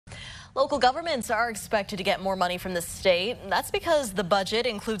Local governments are expected to get more money from the state. That's because the budget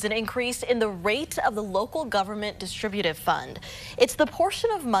includes an increase in the rate of the local government distributive fund. It's the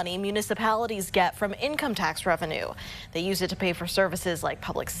portion of money municipalities get from income tax revenue. They use it to pay for services like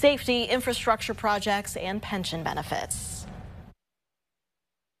public safety, infrastructure projects, and pension benefits.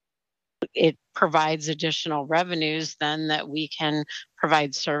 It provides additional revenues then that we can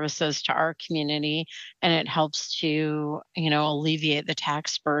provide services to our community, and it helps to, alleviate the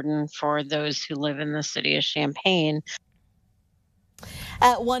tax burden for those who live in the city of Champaign.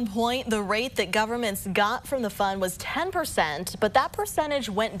 At one point, the rate that governments got from the fund was 10%, but that percentage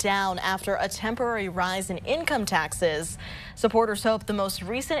went down after a temporary rise in income taxes. Supporters hope the most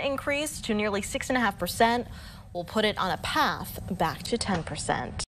recent increase to nearly 6.5% will put it on a path back to 10%.